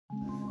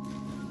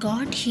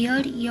God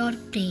heard your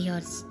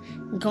prayers.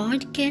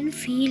 God can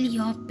feel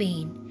your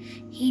pain.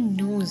 He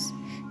knows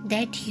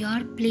that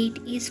your plate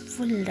is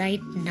full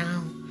right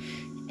now,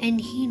 and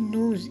He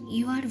knows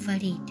you are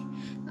worried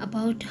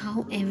about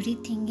how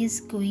everything is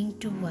going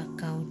to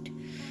work out.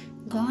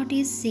 God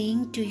is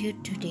saying to you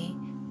today,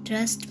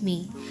 trust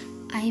me,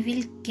 I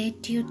will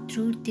get you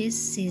through this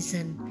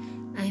season.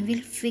 I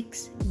will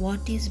fix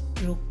what is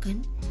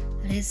broken.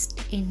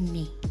 Rest in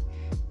me.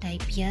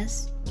 Type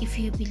yes if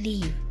you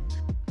believe.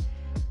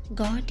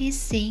 God is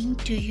saying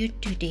to you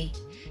today,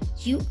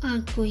 you are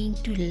going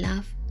to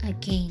love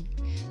again.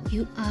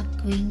 You are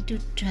going to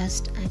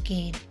trust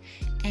again.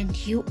 And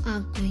you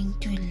are going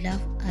to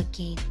love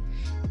again.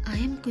 I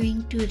am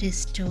going to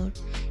restore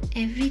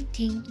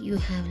everything you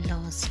have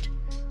lost.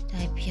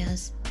 Type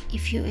yes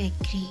if you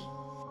agree.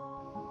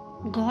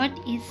 God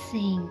is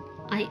saying,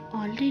 I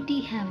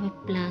already have a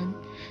plan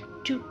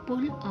to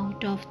pull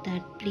out of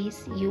that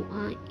place you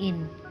are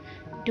in.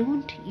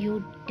 Don't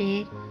you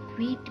dare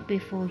quit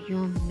before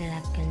your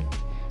miracle.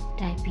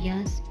 Type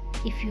yes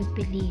if you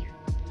believe.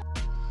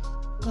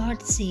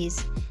 God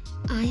says,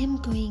 I am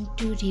going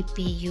to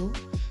repay you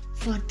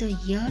for the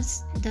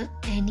years the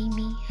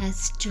enemy has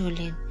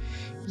stolen.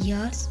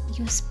 Years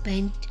you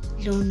spent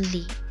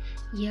lonely.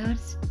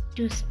 Years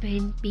to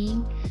spend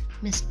being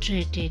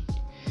mistreated.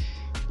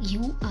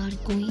 You are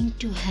going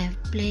to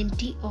have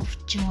plenty of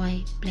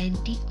joy,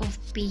 plenty of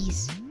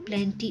peace,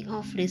 plenty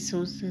of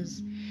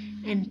resources,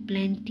 and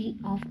plenty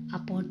of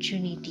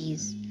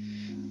opportunities.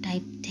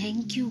 Type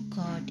thank you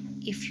God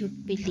if you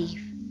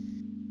believe.